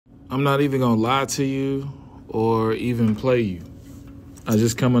I'm not even gonna lie to you or even play you. I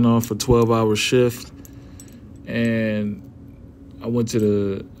just coming off a 12-hour shift, and I went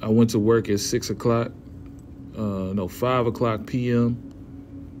to work at 5 o'clock p.m.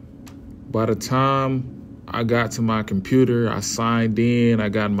 By the time I got to my computer, I signed in, I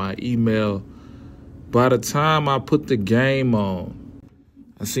got my email. By the time I put the game on,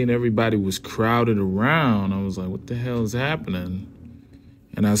 I seen everybody was crowded around. I was like, what the hell is happening?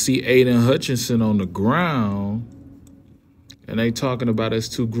 And I see Aidan Hutchinson on the ground, and they talking about it's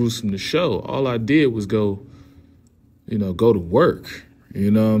too gruesome to show. All I did was go to work.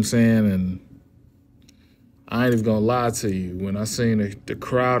 You know what I'm saying? And I ain't even gonna lie to you. When I seen the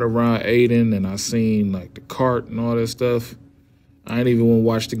crowd around Aidan and I seen like the cart and all that stuff, I ain't even want to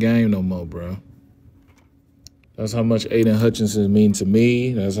watch the game no more, bro. That's how much Aidan Hutchinson means to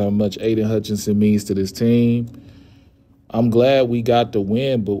me. That's how much Aidan Hutchinson means to this team. I'm glad we got the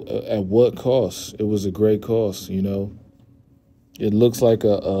win, but at what cost? It was a great cost, you know. It looks like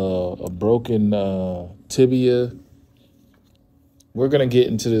a broken tibia. We're going to get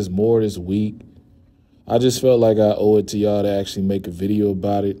into this more this week. I just felt like I owe it to y'all to actually make a video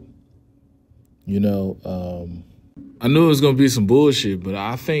about it. You know, I knew it was going to be some bullshit, but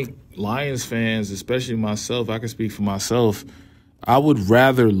I think Lions fans, especially myself, I can speak for myself, I would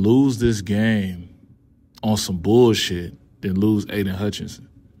rather lose this game on some bullshit than lose Aidan Hutchinson.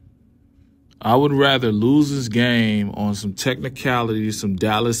 I would rather lose this game on some technicality, some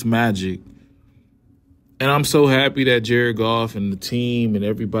Dallas magic. And I'm so happy that Jared Goff and the team and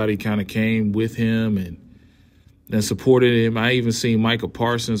everybody kind of came with him and supported him. I even seen Micah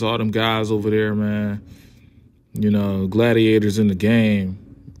Parsons, all them guys over there, man. You know, gladiators in the game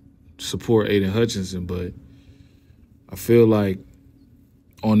support Aidan Hutchinson. But I feel like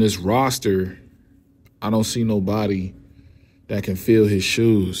on this roster, I don't see nobody that can fill his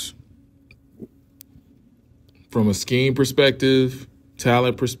shoes. From a scheme perspective,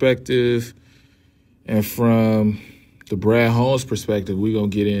 talent perspective, and from the Brad Holmes perspective, we're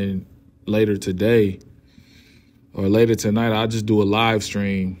going to get in later today or later tonight. I'll just do a live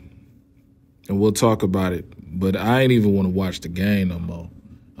stream and we'll talk about it. But I ain't even want to watch the game no more.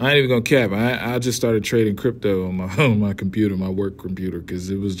 I ain't even going to cap. I just started trading crypto on my computer, my work computer,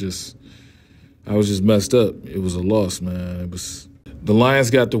 because I was just messed up. It was a loss, man. The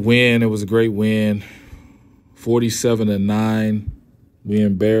Lions got the win. It was a great win. 47-9. We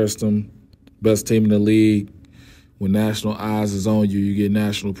embarrassed them. Best team in the league. When national eyes is on you, you get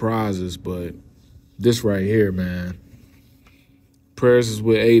national prizes. But this right here, man. Prayers is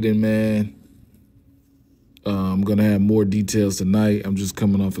with Aidan, man. I'm going to have more details tonight. I'm just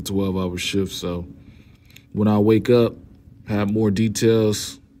coming off a 12-hour shift. So when I wake up, have more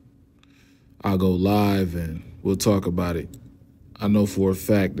details, I'll go live and we'll talk about it. I know for a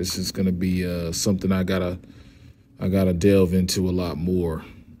fact this is going to be something I gotta delve into a lot more.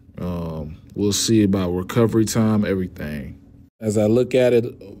 We'll see about recovery time, everything. As I look at it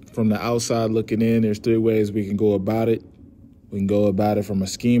from the outside looking in, there's 3 ways we can go about it. We can go about it from a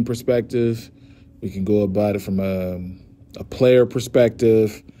scheme perspective. We can go about it from a player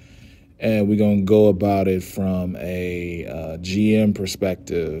perspective. And we're going to go about it from a GM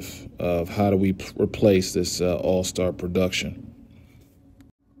perspective of how do we replace this all-star production.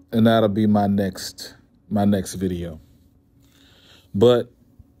 And that'll be my next video. But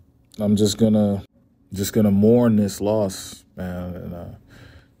I'm just gonna mourn this loss, man. And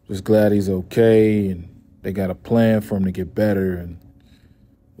just glad he's okay, and they got a plan for him to get better. And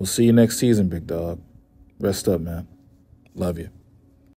we'll see you next season, big dog. Rest up, man. Love you.